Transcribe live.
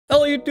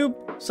YouTube.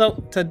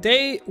 So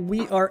today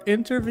we are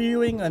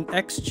interviewing an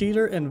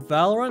ex-cheater in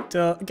Valorant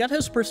to get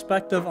his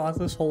perspective on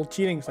this whole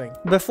cheating thing.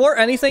 Before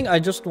anything, I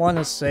just want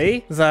to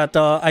say that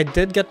I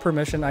did get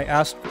permission. I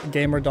asked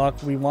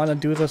GamerDoc, we want to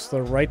do this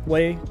the right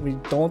way. We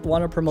don't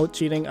want to promote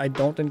cheating. I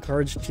don't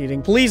encourage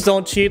cheating. Please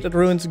don't cheat. It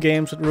ruins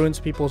games. It ruins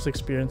people's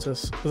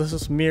experiences. This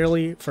is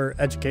merely for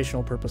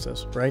educational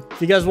purposes, right?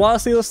 If you guys want to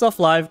see this stuff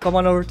live, come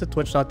on over to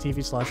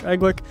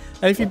twitch.tv/eggwick.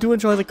 And if you do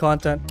enjoy the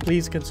content,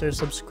 please consider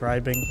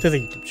subscribing to the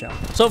YouTube channel.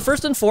 So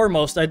first and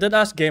foremost, I did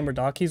ask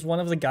GamerDoc. He's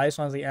one of the guys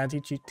on the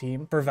anti-cheat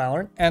team for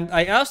Valorant. And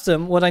I asked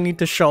him what I need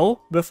to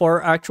show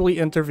before actually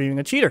interviewing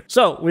a cheater.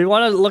 So we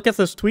want to look at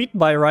this tweet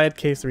by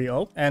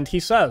RiotK30. And he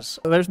says,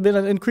 there's been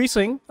an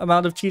increasing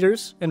amount of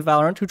cheaters in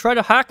Valorant who try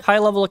to hack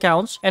high-level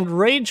accounts and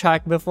rage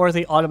hack before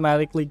they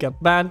automatically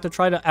get banned to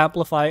try to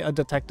amplify a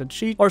detected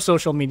cheat or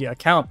social media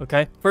account,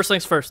 okay? First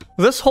things first.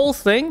 This whole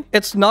thing,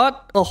 it's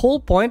not a whole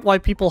point why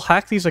people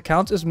hack these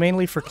accounts is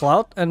mainly for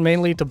clout and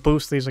mainly to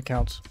boost these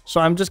accounts. So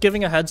I'm just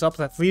giving a heads up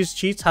that these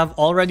cheats have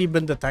already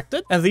been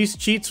detected and these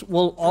cheats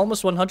will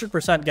almost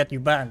 100% get you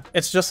banned.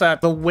 It's just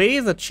that the way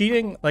the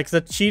cheating,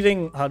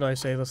 how do I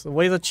say this? The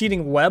way the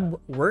cheating web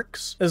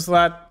works is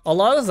that a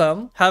lot of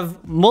them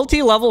have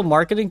multi-level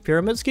marketing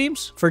pyramid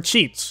schemes for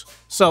cheats.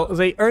 So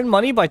they earn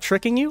money by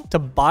tricking you to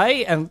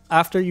buy, and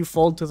after you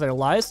fold to their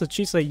lies, the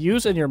cheats they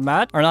use in your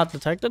mat are not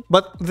detected,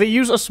 but they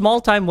use a small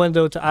time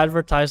window to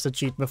advertise the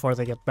cheat before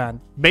they get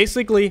banned.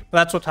 Basically,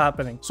 that's what's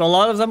happening. So a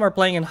lot of them are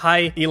playing in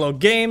high elo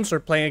games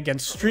or playing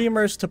against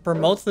streamers to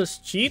promote this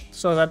cheat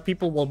so that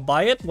people will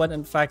buy it when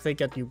in fact they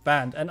get you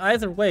banned. And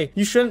either way,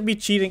 you shouldn't be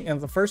cheating in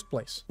the first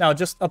place. Now,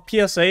 just a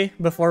PSA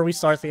before we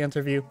start the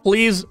interview.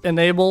 Please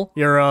enable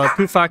your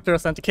two-factor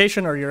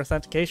authentication or your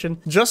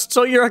authentication just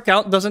so your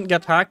account doesn't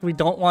get hacked. We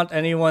don't want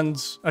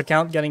anyone's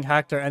account getting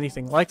hacked or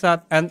anything like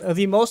that. And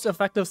the most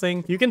effective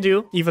thing you can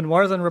do, even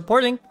more than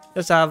reporting,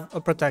 is have a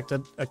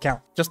protected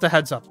account. Just a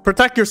heads up.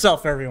 Protect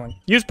yourself, everyone.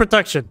 Use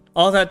protection.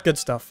 All that good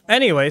stuff.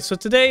 Anyway, so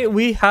today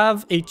we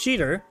have a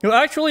cheater who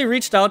actually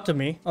reached out to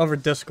me over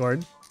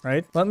Discord,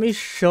 right? Let me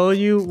show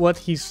you what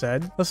he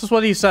said. This is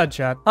what he said,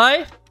 chat.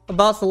 Hi.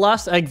 About the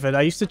last egg vid,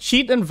 I used to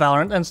cheat in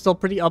Valorant and still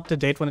pretty up to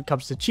date when it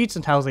comes to cheats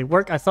and how they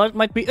work. I thought it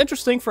might be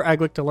interesting for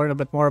eggwick to learn a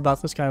bit more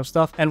about this kind of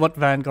stuff and what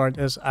Vanguard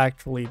is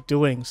actually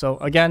doing. So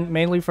again,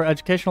 mainly for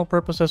educational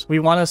purposes, we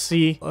want to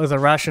see the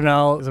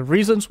rationale, the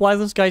reasons why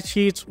this guy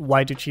cheats,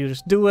 why do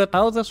cheaters do it,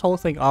 how this whole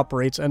thing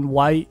operates, and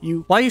why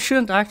you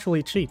shouldn't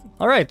actually cheat.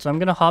 All right, so I'm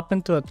gonna hop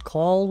into a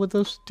call with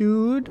this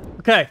dude.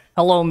 Okay,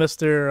 hello,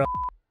 Mr.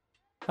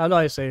 How do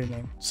I say your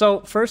name? So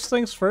first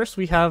things first,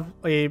 we have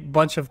a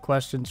bunch of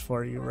questions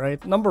for you,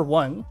 right? Number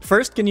one,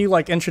 first, can you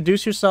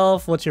introduce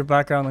yourself? What's your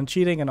background on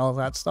cheating and all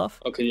that stuff?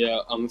 Okay, yeah,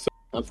 I'm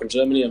from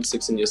Germany. I'm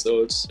 16 years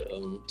old.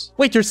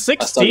 Wait, you're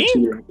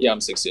 16? Yeah,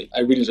 I'm 16. I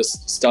really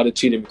just started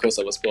cheating because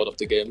I was bored of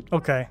the game.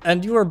 Okay,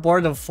 and you were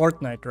bored of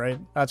Fortnite, right?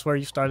 That's where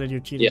you started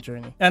your cheating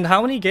journey. And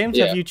how many games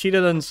have you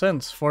cheated in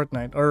since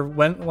Fortnite? Or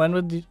when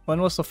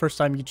was the first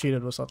time you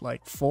cheated? Was that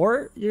like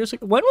 4 years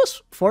ago? When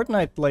was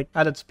Fortnite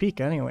at its peak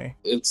anyway?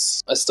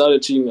 I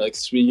started cheating like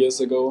 3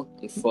 years ago,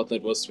 and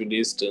Fortnite was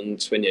released in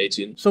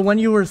 2018. So when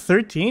you were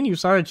 13, you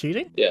started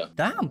cheating? Yeah.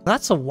 Damn,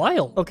 that's a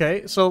while.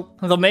 Okay, so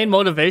the main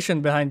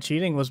motivation behind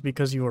cheating was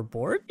because you were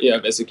bored? Yeah,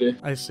 basically.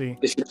 I see.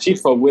 If you cheat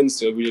for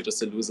wins, you're really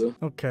just a loser.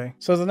 Okay.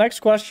 So the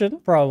next question,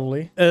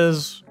 probably,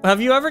 is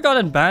have you ever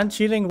gotten banned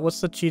cheating? What's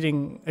the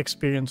cheating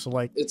experience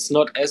like? It's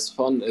not as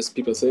fun as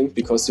people think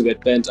because you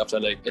get banned after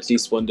at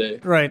least 1 day.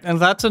 Right. And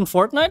that's in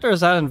Fortnite or is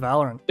that in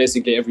Valorant?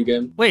 Basically every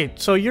game. Wait,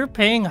 so you're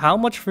paying how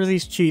much for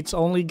these cheats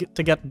only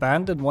to get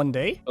banned in 1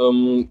 day?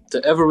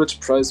 The average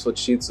price for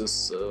cheats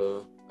is,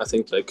 I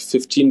think, like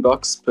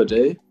 $15 per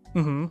day.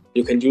 Mm-hmm.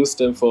 You can use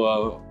them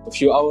for a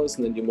few hours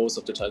and then you most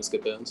of the times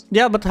get banned.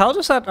 Yeah, but how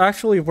does that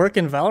actually work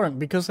in Valorant?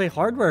 Because they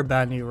hardware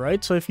ban you,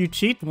 right? So if you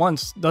cheat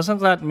once, doesn't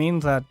that mean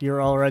that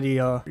you're already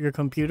your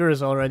computer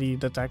is already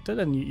detected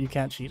and you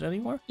can't cheat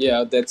anymore?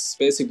 Yeah, that's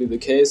basically the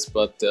case,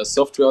 but there's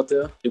software out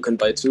there you can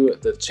buy too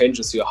that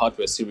changes your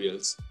hardware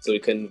serials. So you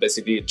can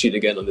basically cheat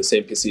again on the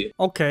same PC.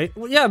 Okay,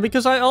 well, yeah,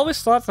 because I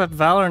always thought that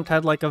Valorant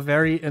had a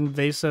very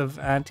invasive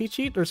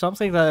anti-cheat or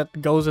something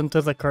that goes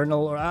into the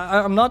kernel. Or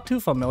I'm not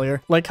too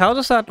familiar. How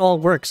does that all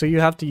work? So you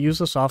have to use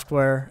the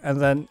software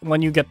and then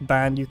when you get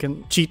banned, you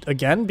can cheat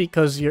again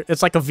because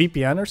it's like a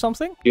VPN or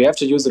something? You have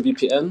to use a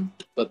VPN,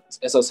 but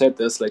as I said,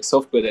 there's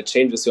software that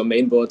changes your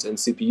mainboard and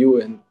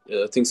CPU and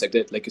things like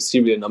that, like your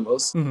serial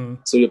numbers. Mm-hmm.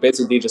 So you're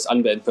basically just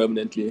unbanned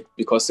permanently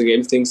because the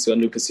game thinks you're a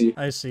new PC.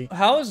 I see.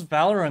 How is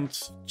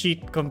Valorant's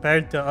cheat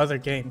compared to other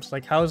games?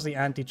 How is the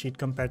anti-cheat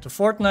compared to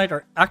Fortnite?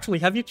 Or actually,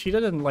 have you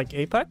cheated in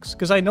Apex?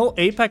 Because I know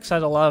Apex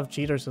had a lot of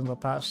cheaters in the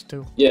past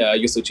too. Yeah, I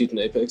used to cheat in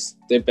Apex.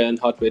 They banned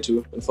hardware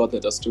too, and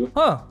Fortnite does too.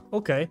 Huh.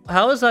 Okay.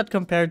 How is that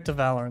compared to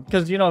Valorant?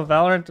 Because, you know,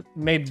 Valorant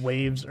made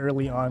waves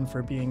early on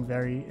for being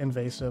very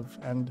invasive.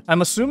 And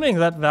I'm assuming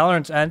that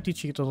Valorant's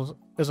anti-cheat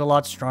is a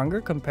lot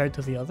stronger compared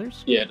to the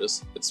others? Yeah, it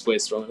is. It's way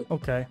stronger.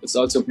 Okay. It's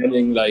also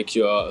banning like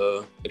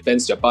your, it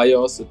bans your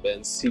BIOS, it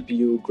bans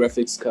CPU,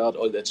 graphics card,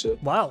 all that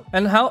shit. Wow.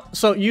 And how,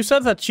 so you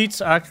said that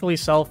cheats actually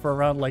sell for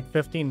around like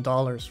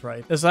 $15,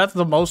 right? Is that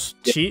the most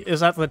cheap, is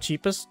that the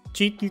cheapest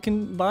cheat you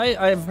can buy?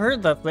 I've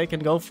heard that they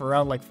can go for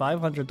around like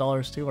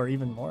 $500 too, or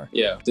even more.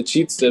 Yeah, the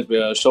cheats that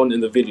were shown in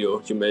the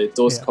video you made,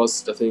 those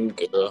cost, I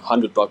think,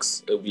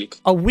 $100 a week.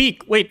 A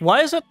week? Wait,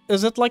 why is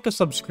it like a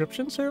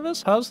subscription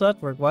service? How does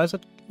that work? Why is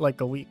it like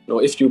a week? No,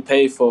 if you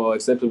pay for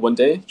example 1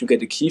 day, you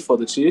get a key for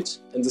the cheat,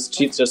 and this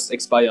cheat just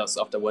expires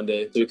after 1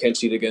 day, so you can't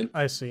cheat again.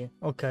 I see.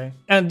 Okay.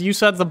 And you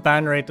said the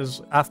ban rate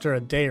is after a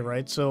day,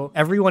 right? So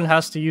everyone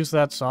has to use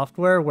that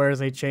software where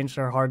they change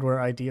their hardware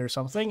ID or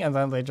something, and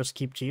then they just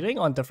keep cheating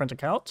on different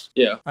accounts?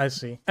 Yeah. I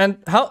see. And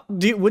how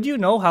would you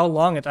know how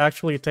long it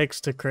actually takes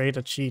to create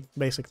a cheat?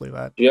 Basically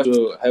that. You have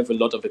to have a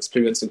lot of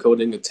experience in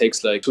coding. It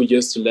takes like 2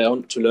 years to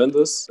learn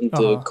this, and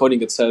the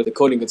coding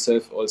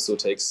itself also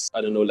takes,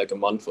 I don't know, like a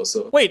month or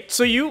so. Wait,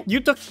 so you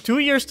took 2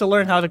 years to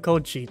learn how to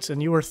code cheats,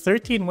 and you were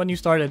 13 when you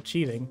started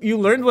cheating. You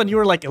learned when you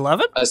were like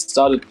 11? I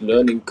started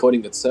learning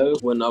coding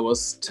itself when I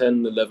was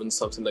 10, 11,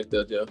 something like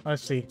that, yeah. I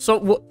see.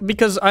 So,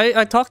 because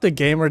I talked to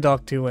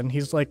GamerDoc too, and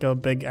he's like a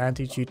big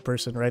anti-cheat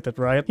person, right, at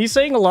Riot. He's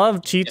saying a lot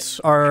of cheats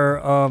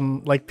are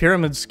like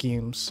pyramid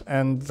schemes,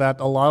 and that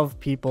a lot of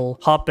people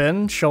hop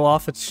in, show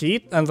off a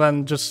cheat, and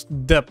then just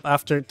dip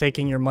after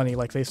taking your money,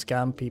 like they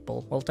scam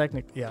people. Well,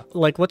 technically, yeah.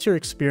 Like, what's your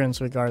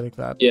experience regarding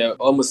that? Yeah,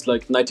 almost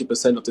like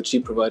 90% of the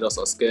cheat providers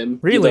are scam.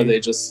 Really? Either they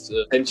just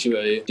send you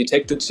a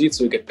detected cheat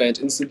so you get banned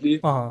instantly,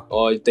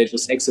 or they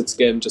just exit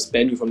scam, just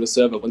ban you from the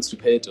server once you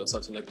pay it or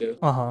something like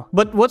that.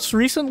 But what's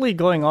recently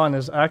going on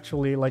is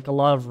actually like a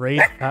lot of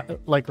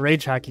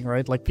rage hacking,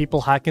 right? Like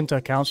people hack into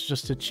accounts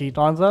just to cheat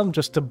on them,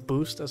 just to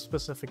boost a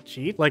specific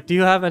cheat. Like, do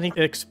you have any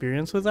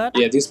experience with that?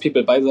 Yeah, these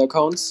people buy the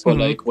accounts for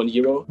like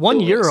 €1.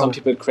 €1? Some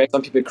people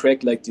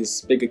crack like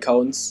these big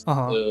accounts.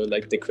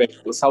 Like they crack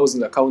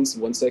 1,000 accounts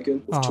in 1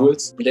 second with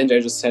tools, and then they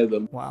just sell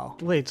them. Wow.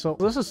 Wait, so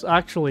this is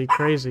actually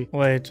crazy.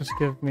 Wait, just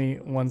give me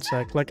 1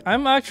 sec. Like,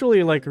 I'm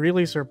actually like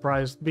really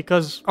surprised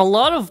because a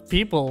lot of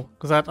people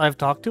that I've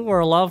talked to, or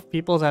a lot of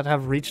people that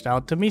have reached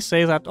out to me,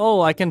 say that,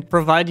 oh, I can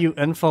provide you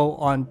info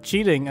on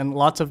cheating and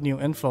lots of new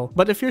info.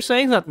 But if you're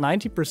saying that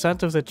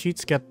 90% of the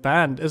cheats get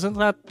banned, isn't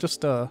that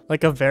just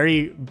like a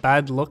very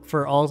bad look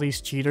for all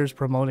these cheaters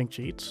promoting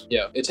cheats?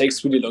 Yeah, it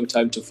takes really long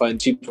time to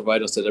find cheat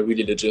providers that are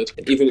really legit.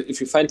 And even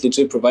if you find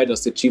legit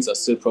providers, the cheats are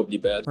still probably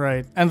bad.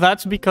 Right. And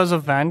that's because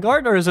of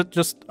Vanguard, or is it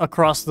just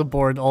across the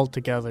board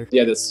altogether?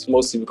 Yeah, that's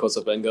mostly because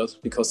of Vanguard,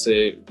 because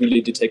they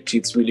really detect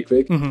cheats really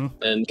quick.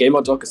 And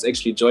GamerDoc is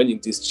actually joining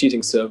these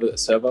cheating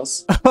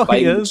servers,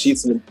 buying the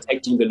cheats and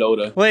detecting the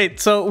loader. Wait,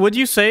 so would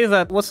you say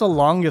that what's the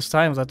longest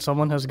time that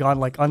someone has gone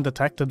like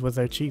undetected with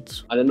their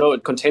cheats? I don't know,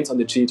 it contains on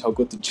the cheat how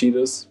good the cheat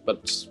is,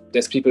 but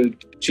there's people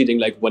cheating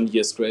like 1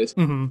 year straight.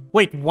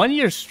 Wait, 1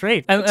 year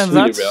straight? And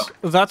really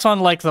that's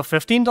on like the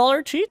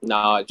 $15 cheat?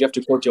 Nah, you have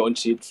to code your own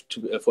cheat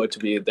for it to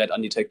be that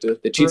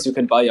undetected. The cheats you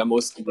can buy are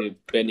mostly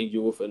banning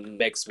you within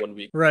max 1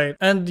 week. Right.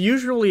 And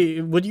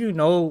usually, would you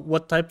know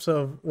what type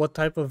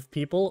of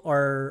people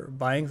are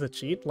buying the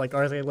cheat? Like,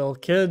 are they little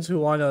kids who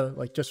want to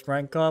like just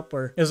rank up,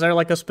 or is there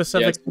like a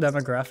specific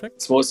demographic?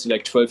 It's mostly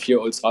like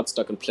 12-year-olds hard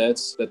stuck and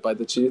plats that buy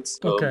the cheats.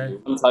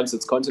 Sometimes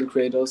it's content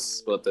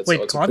creators, but that's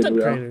also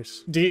content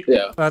creators?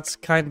 Yeah. That's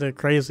kind of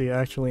crazy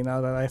actually,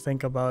 now that I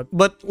think about it.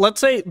 But let's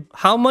say,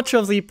 how much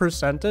of the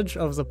percentage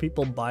of the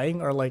people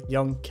buying are like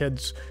young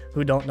kids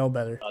who don't know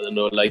better? I don't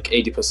know, like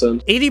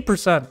 80%.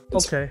 80%?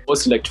 It's okay.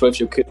 Mostly like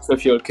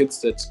 12-year-old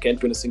kids that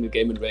can't win a single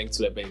game in ranked,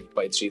 so they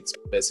buy cheats,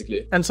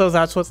 basically. And so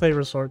that's what they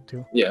resort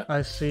to? Yeah.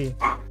 I see.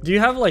 Do you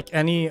have like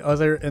any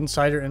other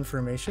insider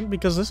information?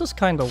 Because this is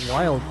kind of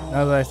wild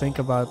now that I think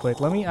about it. Wait,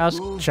 let me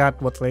ask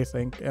chat what they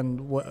think and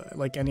what,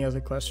 like, any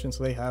other questions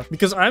they have.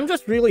 Because I'm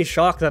just really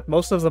shocked that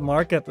most of the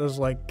market is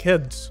like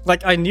kids.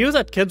 Like, I knew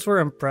that kids were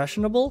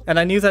impressionable, and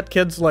I knew that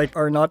kids like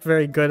are not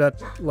very good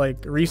at like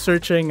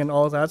researching and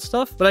all that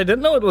stuff, but I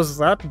didn't know it was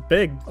that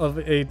big of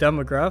a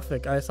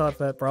demographic. I thought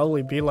that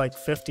probably be like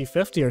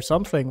 50-50 or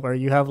something, where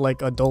you have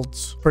like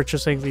adults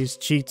purchasing these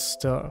cheats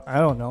to, I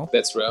don't know.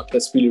 That's rare.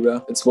 That's really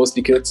rare. It's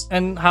mostly kids.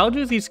 And how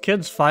do these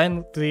kids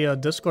find the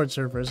Discord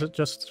server? Is it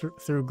just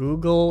through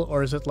Google,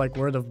 or is it like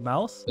word of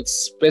mouth?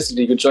 It's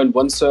basically you join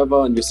one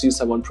server and you see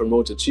someone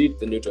promote a cheat,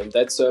 then you join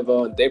that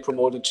server and they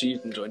promote a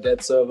cheat and join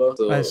that server.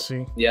 So, I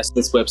see. Yes,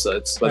 it's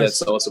websites, but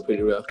that's also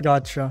pretty rare.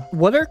 Gotcha.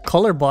 What are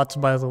color bots,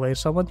 by the way?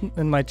 Someone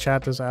in my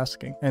chat is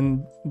asking.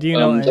 And do you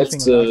know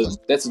anything about them?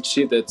 That's a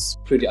cheat that's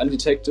pretty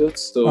undetected.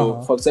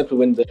 So, for example,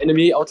 when the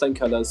enemy outline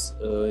color is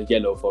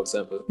yellow, for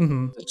example,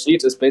 the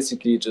cheat is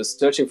basically just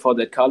searching for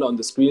that color on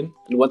the screen,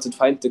 and once it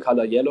finds the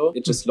color yellow,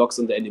 it just locks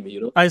on the enemy,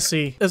 you know? I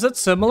see. Is it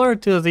similar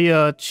to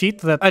the cheat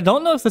that... I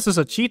don't know if this is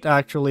a cheat,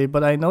 actually,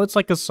 but I know it's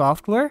like a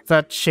software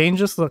that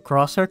changes the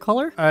crosshair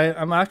color.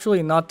 I'm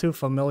actually not too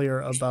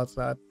familiar about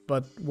that.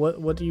 but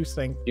what do you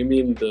think? You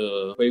mean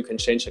the where you can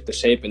change like the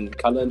shape and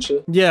color and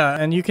shit?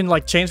 Yeah, and you can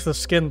like change the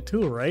skin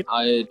too, right?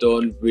 I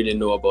don't really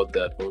know about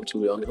that one,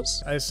 to be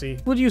honest. I see.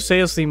 What do you say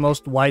is the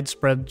most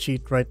widespread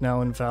cheat right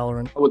now in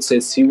Valorant? I would say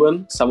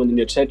C1. Someone in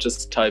your chat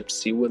just typed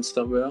C1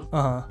 somewhere.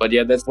 But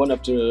yeah, that's one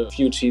of the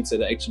few cheats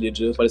that are actually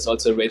legit, but it's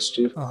also a rage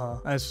cheat.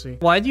 I see.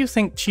 Why do you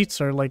think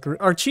cheats are like...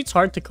 Are cheats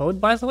hard to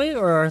code, by the way,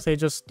 or are they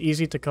just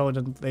easy to code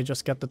and they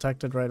just get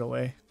detected right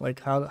away?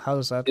 Like, how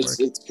does that work?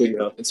 It's pretty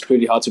hard. It's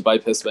pretty hard to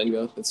bypass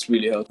Vanguard. It's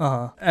really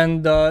hard.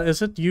 And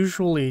is it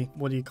usually...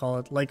 What do you call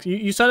it? Like,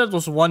 you said it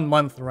was 1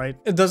 month, right?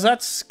 Does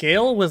that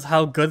scale with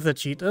how good the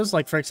cheat is?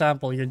 Like, for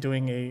example, you're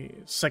doing a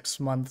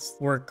 6-month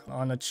work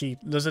on a cheat.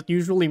 Does it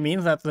usually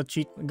mean that the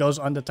cheat goes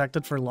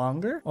undetected for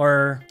longer?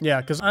 Or,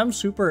 yeah, because I'm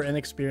super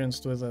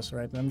inexperienced with this,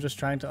 right? I'm just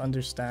trying to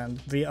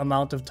understand the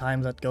amount of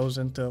time that goes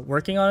into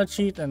working on a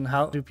cheat and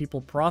how do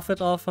people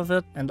profit off of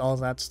it and all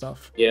that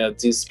stuff. Yeah,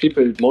 these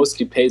people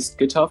mostly paste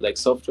GitHub, like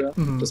software.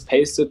 Just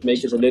paste it,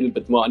 make it a little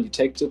bit more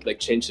undetected, like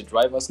change the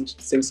drivers and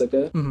things like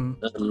that. And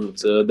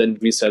then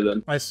resell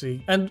them. I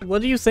see. And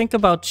what do you think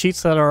about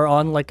cheats that are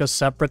on like a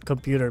separate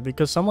computer?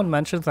 Because someone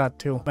mentioned that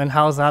too, and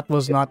how that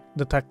was not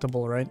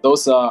detectable, right?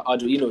 Those are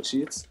Arduino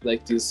cheats,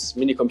 like these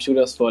mini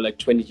computers for like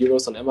 20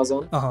 euros on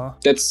Amazon.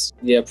 That's,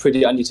 yeah,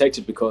 pretty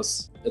undetected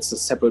because it's a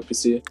separate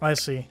PC. I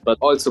see. But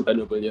also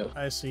bannable, yeah.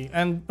 I see.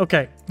 And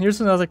okay,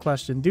 here's another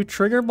question. Do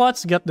trigger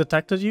bots get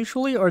detected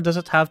usually, or does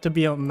it have to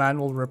be a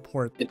manual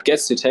report? It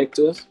gets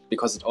detected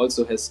because it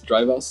also has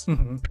drivers.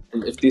 And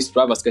if these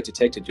drivers get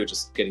detected, you're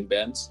just getting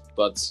banned.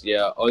 But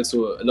yeah,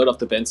 also a lot of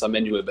the bans are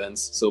manual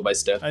bans, so by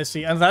step. I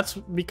see. And that's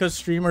because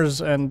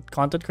streamers and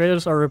content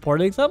creators are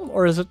reporting them,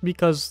 or is it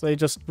because they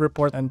just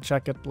report and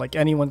check it? Like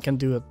anyone can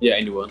do it? Yeah,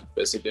 anyone,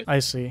 basically. I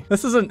see.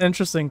 This is an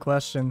interesting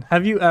question.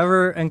 Have you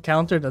ever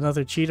encountered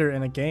another cheater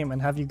in a game,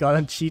 and have you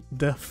gotten cheat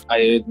diff?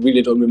 I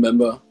really don't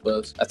remember,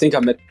 but I think I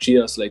met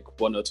cheaters like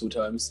 1 or 2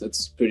 times.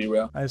 That's pretty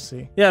rare. I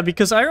see. Yeah,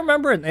 because I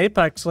remember in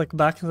Apex, like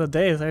back in the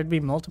day, there'd be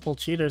multiple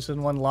cheaters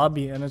in one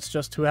lobby, and it's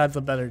just who had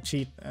the better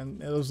cheat.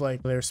 And it was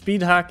like they're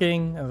speed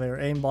hacking, and they're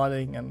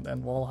aimbotting,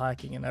 and wall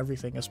hacking, and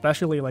everything,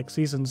 especially like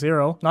Season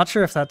 0. Not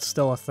sure if that's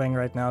still a thing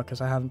right now,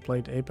 because I haven't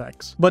played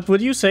Apex. But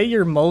would you say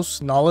you're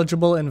most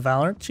knowledgeable in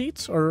Valorant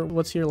cheats, or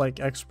what's your like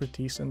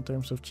expertise in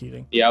terms of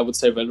cheating? Yeah, I would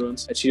say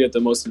Valorant. I cheated the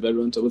most in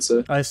Valorant, I would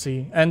say. I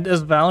see. And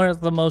is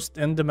Valorant the most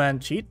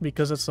in-demand cheat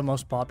because it's the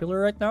most popular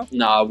right now?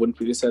 Nah, I wouldn't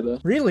really say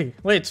that. Really?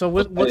 Wait, so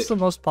what's the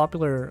most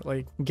popular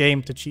like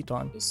game to cheat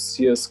on?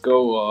 CSGO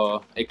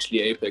or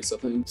actually Apex, I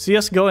think.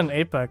 CSGO and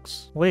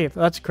Apex. Wait,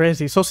 that's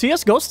crazy. So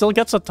CSGO still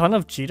gets a ton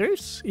of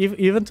cheaters?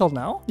 Even till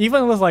now?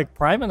 Even with like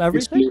Prime and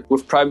everything?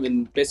 With Prime,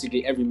 in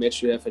basically every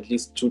match you have at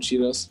least 2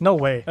 cheaters. No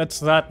way. It's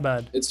that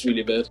bad. It's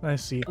really bad. I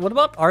see. What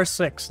about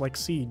R6, like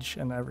Siege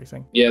and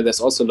everything? Yeah, there's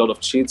also a lot of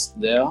cheats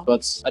there,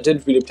 but I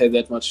didn't really play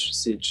that much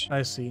Siege.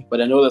 I see.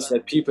 But I know there's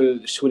like people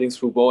shooting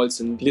through walls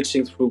and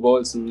glitching through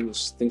walls and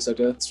things like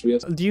that. It's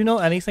weird. Do you know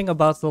anything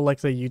about the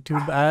like the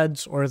YouTube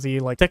ads or the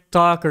like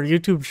TikTok or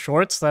YouTube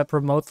shorts that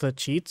promote the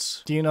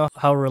cheats? Do you know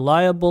how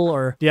reliable,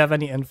 or do you have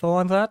any info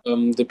on that?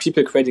 The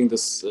people creating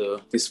these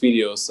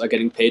videos are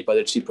getting paid by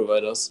the cheat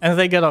providers. And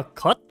they get a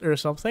cut or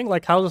something?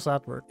 Like, how does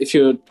that work? If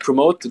you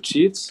promote the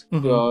cheats,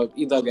 you're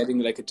either getting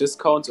like a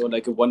discount or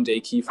like a 1-day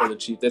key for the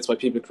cheat. That's why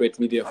people create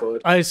media for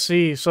it. I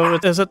see. So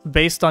is it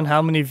based on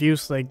how many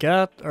views they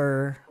get,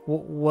 or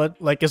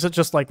what? Like, is it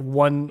just like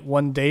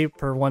one day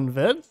per one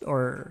vid,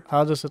 or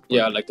how does it work?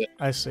 Yeah, like that.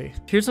 I see.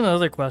 Here's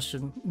another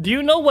question. Do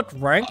you know what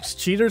ranks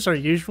cheaters are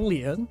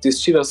usually in?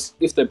 These cheaters,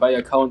 if they buy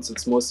accounts,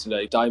 it's mostly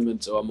like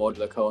diamond or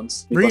mortal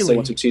accounts. Because really? They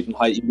want to cheat in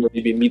high elo,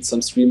 maybe meet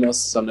some streamers,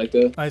 something like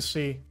that. I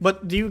see.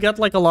 But do you get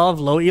like a lot of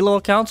low elo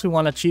accounts who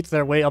want to cheat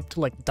their way up to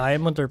like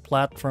diamond or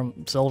plat from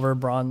silver,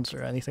 bronze,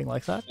 or anything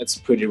like that? It's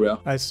pretty rare.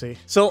 I see.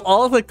 So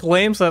all of the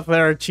claims that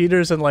there are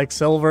cheaters in like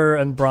silver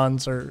and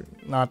bronze are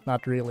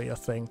not really a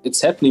thing.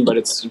 It's happening, but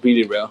it's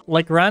really rare.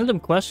 Like, random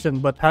question,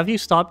 but have you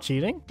stopped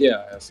cheating?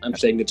 Yeah, I'm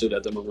playing it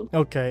at the moment.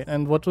 Okay,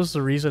 and what was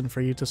the reason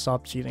for you to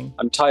stop cheating?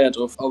 I'm tired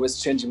of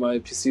always changing my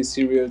PC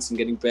serials and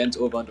getting banned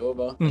over and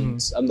over.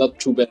 And I'm not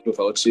too bad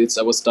without cheats.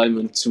 I was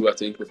diamond 2, I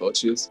think, without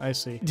cheats. I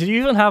see. Did you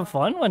even have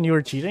fun when you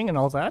were cheating and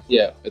all that?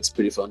 Yeah, it's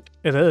pretty fun.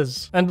 It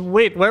is. And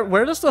wait,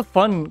 where does the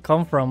fun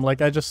come from?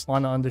 Like, I just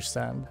want to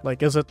understand.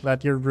 Like, is it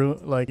that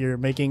you're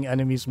making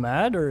enemies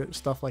mad or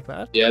stuff like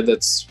that? Yeah,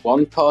 that's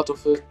one part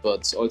of it,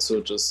 but also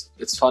just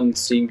it's fun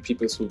seeing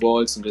people through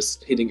walls and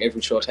just hitting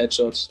every shot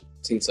headshot.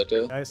 Things like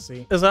that. I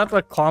see. Is that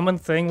a common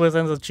thing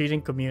within the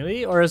cheating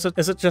community, or is it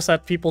just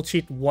that people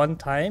cheat one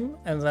time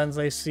and then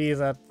they see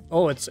that,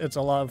 oh, it's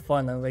a lot of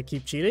fun and they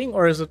keep cheating?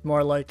 Or is it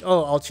more like,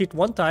 oh, I'll cheat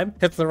one time,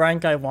 hit the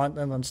rank I want,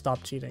 and then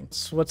stop cheating?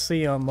 So what's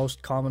the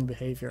most common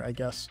behavior, I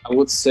guess? I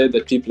would say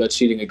that people are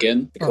cheating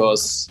again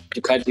because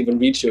you can't even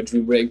reach your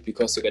dream rank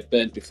because you get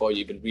banned before you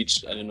even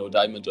reach, I don't know,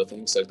 diamond or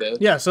things like that.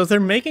 Yeah, so they're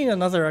making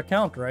another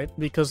account, right?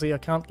 Because the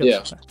account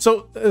gets... Yeah.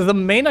 So the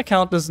main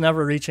account is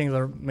never reaching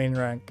the main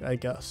rank, I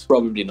guess.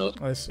 Probably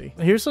not. I see.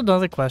 Here's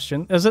another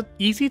question. Is it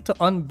easy to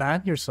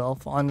unban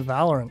yourself on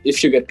Valorant?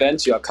 If you get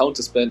banned, your account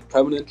is banned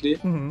permanently.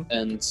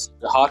 and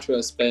the hardware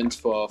is banned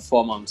for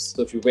 4 months.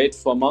 So if you wait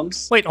 4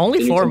 months... Wait,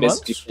 only 4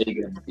 months?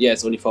 Yeah,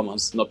 it's only 4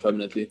 months, not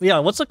permanently. Yeah,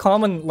 what's a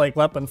common like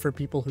weapon for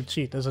people who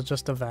cheat? Is it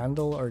just a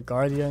Vandal or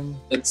Guardian?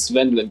 It's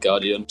Vandal and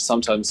Guardian.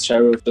 Sometimes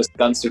Sheriff, just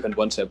guns you can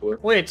one-tap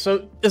with. Wait,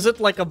 so is it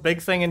like a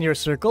big thing in your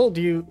circle?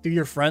 Do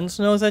your friends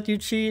know that you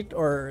cheat,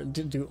 or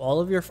do all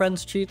of your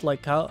friends cheat?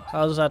 Like how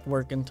does that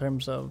work in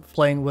terms of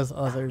playing with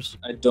others?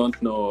 I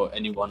don't know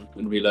anyone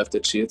in real life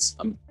that cheats.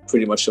 I'm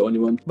pretty much the only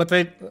one. But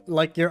they,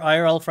 like, your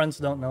IRL friends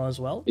don't know as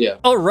well? Yeah.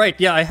 Oh, right.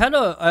 Yeah,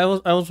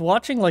 I was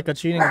watching like a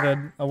cheating vid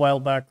a while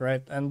back,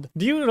 right? And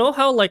do you know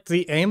how like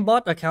the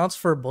aimbot accounts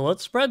for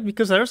bullet spread?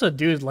 Because there's a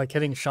dude like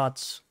hitting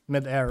shots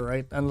mid-air,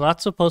 right? And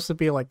that's supposed to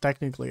be like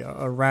technically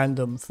a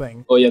random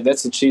thing. Oh yeah,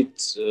 that's a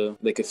cheat,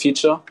 like a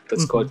feature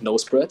that's called no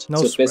spread.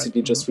 So it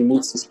basically just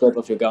removes the spread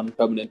of your gun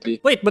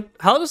permanently. Wait, but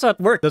how does that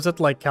work? Does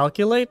it like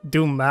calculate,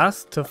 do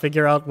math to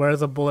figure out where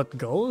the bullet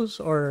goes,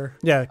 or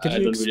yeah? I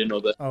don't really know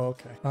that. Oh,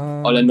 okay.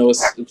 All I know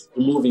is it's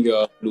removing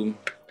your bloom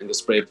in the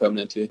spray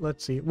permanently.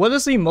 Let's see. What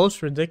is the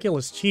most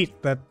ridiculous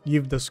cheat that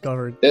you've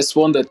discovered? There's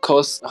one that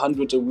costs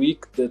 100 a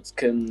week that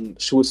can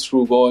shoot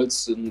through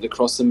walls and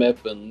across the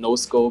map and no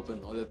scope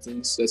and all that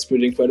things. That's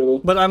pretty incredible.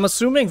 But I'm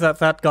assuming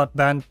that got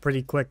banned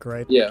pretty quick,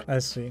 right? Yeah. I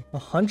see.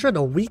 100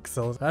 a week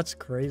though. That's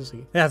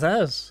crazy. Yeah,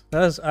 that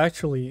is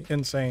actually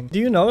insane. Do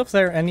you know if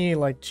there are any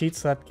like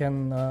cheats that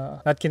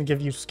can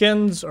give you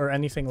skins or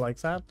anything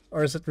like that?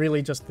 Or is it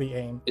really just the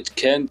aim? It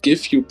can't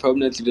give you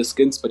permanently the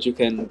skins, but you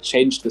can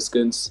change the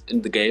skins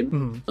in the game.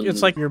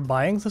 It's like you're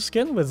buying the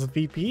skin with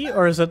VP,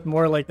 or is it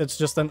more like it's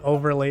just an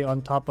overlay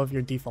on top of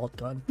your default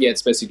gun? Yeah,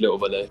 it's basically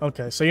overlay.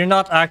 Okay, so you're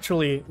not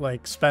actually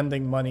like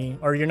spending money,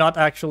 or you're not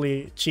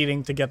actually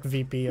cheating to get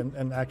VP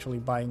and actually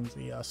buying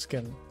the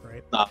skin,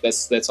 right? Nah,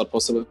 that's not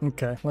possible.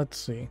 Okay, let's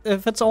see.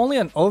 If it's only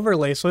an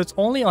overlay, so it's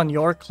only on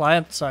your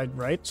client side,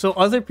 right? So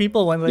other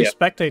people, when they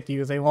spectate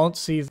you, they won't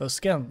see the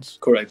skins.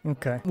 Correct.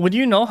 Okay. Would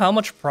you know how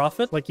much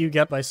profit like you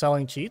get by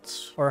selling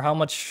cheats, or how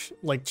much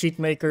like cheat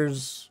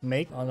makers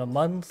make on a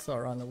month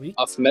or on a week?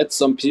 I've met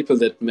some people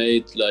that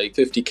made like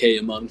 50k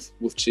a month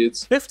with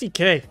cheats.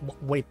 50k?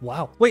 Wait,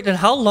 wow. Wait, and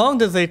how long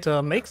does it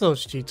make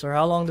those cheats, or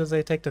how long does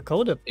they take to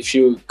code it? If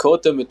you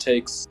code them, it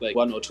takes like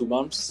 1 or 2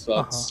 months,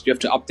 but you have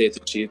to update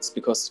the cheats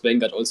because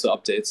Vanguard also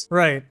updates.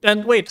 Right.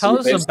 And wait, how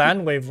does the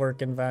ban wave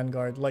work in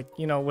Vanguard? Like,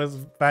 you know,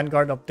 with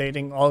Vanguard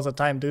updating all the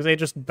time, do they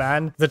just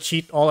ban the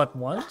cheat all at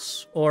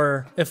once?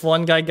 Or if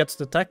one guy gets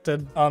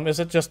detected, is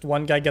it just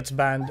one guy gets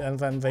banned and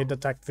then they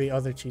detect the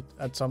other cheat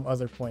at some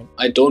other point?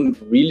 I don't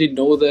really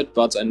know that,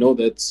 but I know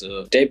that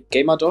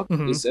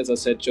GamerDog is, as I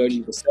said,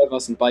 joining the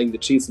servers and buying the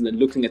cheats and then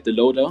looking at the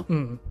loader.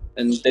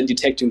 And then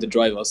detecting the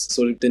drivers,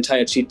 so the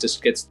entire cheat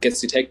just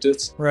gets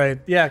detected. Right,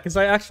 yeah, because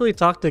I actually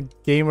talk to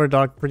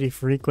GamerDog pretty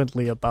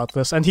frequently about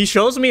this, and he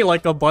shows me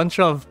like a bunch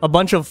of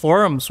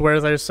forums where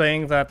they're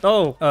saying that,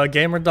 oh,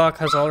 GamerDog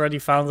has already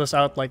found this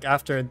out like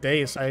after a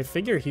day, so I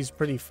figure he's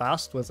pretty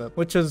fast with it,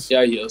 which is...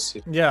 Yeah, he is.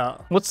 Yeah.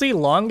 What's the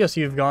longest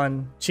you've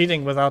gone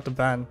cheating without the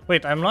ban?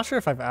 Wait, I'm not sure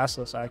if I've asked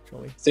this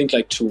actually. I think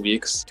like 2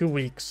 weeks. 2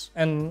 weeks.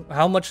 And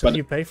how much did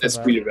you pay for that?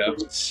 That's really rare.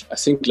 I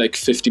think like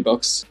 50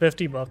 bucks.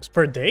 50 bucks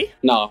per day?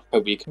 No. Per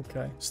week.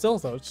 Okay. Still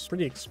though, it's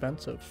pretty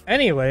expensive.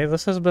 Anyway,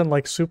 this has been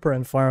like super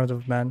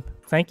informative, man.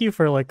 Thank you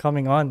for like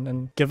coming on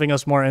and giving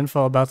us more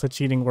info about the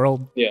cheating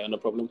world. Yeah, no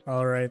problem.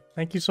 All right.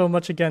 Thank you so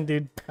much again,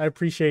 dude. I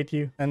appreciate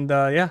you. And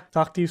yeah,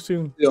 talk to you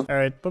soon. Yeah. All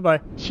right.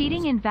 Bye-bye.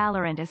 Cheating in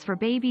Valorant is for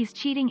babies.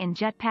 Cheating in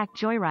Jetpack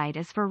Joyride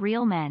is for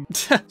real men.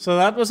 So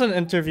that was an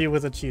interview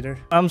with a cheater.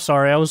 I'm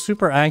sorry. I was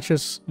super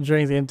anxious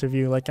during the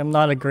interview. Like, I'm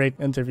not a great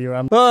interviewer.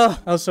 I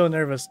was so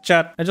nervous.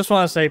 Chat, I just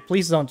want to say,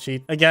 please don't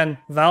cheat. Again,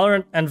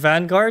 Valorant and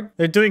Vanguard,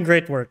 they're doing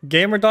great work.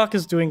 GamerDoc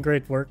is doing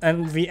great work.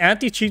 And the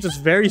anti-cheat is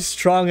very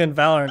strong in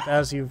Valorant,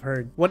 as you've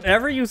heard.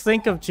 Whatever you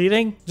think of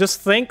cheating, just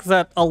think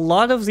that a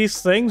lot of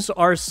these things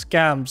are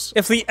scams.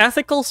 If the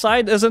ethical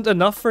side isn't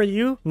enough for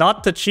you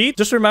not to cheat,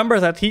 just remember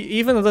that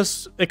even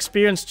this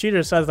experienced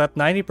cheater says that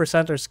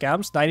 90% are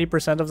scams,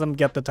 90% of them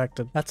get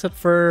detected. That's it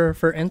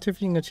for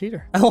interviewing a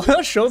cheater. I want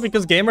to show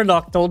because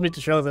GamerDoc told me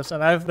to show this,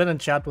 and I've been in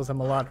chat with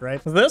him a lot,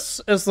 right? This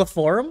is the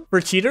forum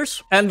for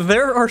cheaters, and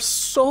there are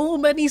so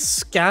many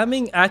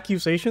scamming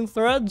accusation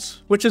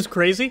threads, which is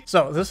crazy.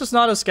 So this is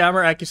not a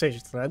scammer accusation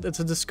thread. It's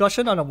a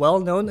discussion on a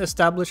well-known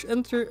established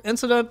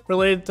incident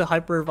related to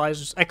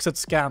hypervisor's exit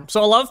scam.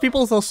 So a lot of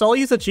people, they'll sell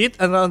you the cheat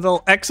and then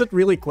they'll exit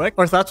really quick,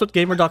 or that's what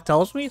GamerDoc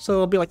tells me. So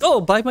they'll be like,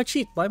 oh, buy my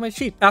cheat, buy my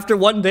cheat. After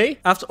 1 day,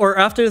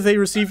 after they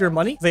receive your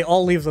money, they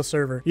all leave the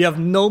server. You have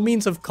no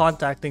means of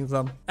contacting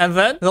them. And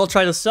then they'll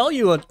try to sell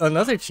you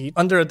another cheat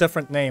under a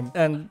different name.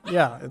 And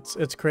yeah,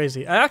 it's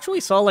crazy. I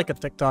actually saw like a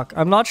TikTok.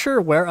 I'm not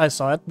sure where I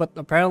saw it, but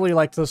apparently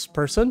like this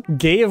person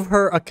gave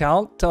her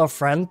account to a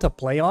friend to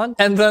play on.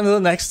 And then the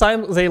next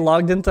time they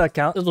logged into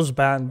account, it was was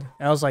banned.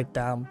 And I was like,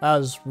 damn, that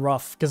was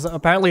rough. Because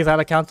apparently that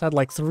account had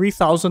like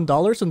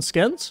 $3,000 in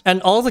skins.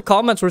 And all the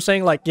comments were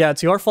saying like, yeah,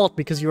 it's your fault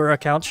because you were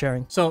account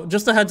sharing. So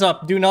just a heads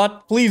up, do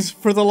not, please,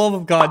 for the love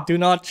of God, do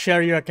not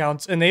share your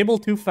accounts. Enable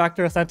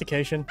two-factor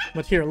authentication.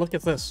 But here, look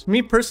at this.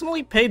 Me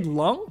personally paid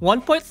Lung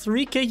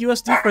 1.3k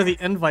USD for the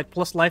invite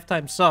plus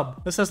lifetime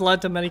sub. This has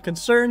led to many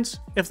concerns.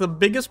 If the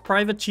biggest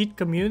private cheat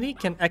community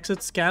can exit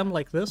scam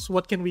like this,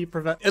 what can we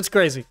prevent? It's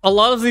crazy. A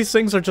lot of these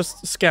things are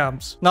just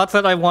scams. Not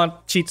that I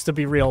want cheats to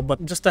be real,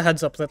 but just a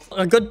heads up that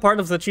a good part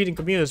of the cheating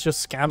community is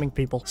just scamming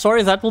people.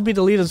 Sorry, that will be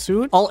deleted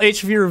soon. All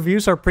HV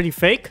reviews are pretty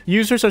fake.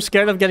 Users are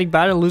scared of getting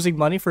banned and losing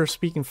money for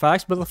speaking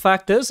facts, but the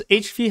fact is,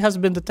 HV has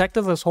been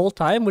detected this whole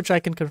time, which I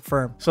can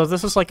confirm. So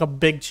this is like a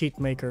big cheat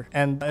maker,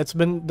 and it's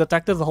been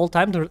detected the whole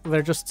time.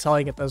 They're just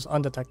selling it as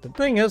undetected.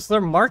 Thing is,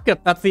 their market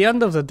at the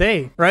end of the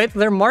day, right?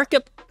 Their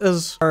market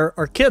is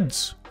our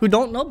kids who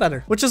don't know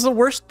better, which is the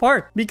worst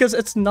part, because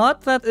it's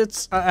not that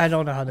it's, I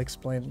don't know how to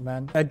explain it,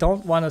 man. I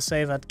don't want to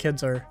say that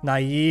kids are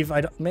naive.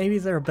 Maybe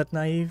they're a bit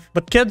naive,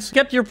 but kids,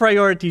 get your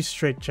priorities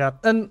straight, chat.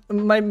 And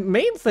my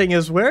main thing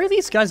is, where are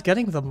these guys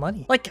getting the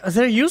money? Like,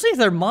 they're using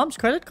their mom's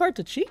credit card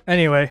to cheat?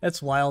 Anyway,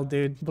 it's wild,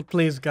 dude. But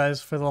please,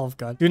 guys, for the love of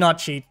God, do not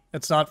cheat.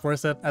 It's not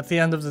worth it. At the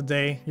end of the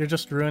day, you're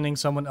just ruining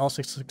someone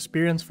else's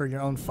experience for your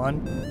own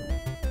fun.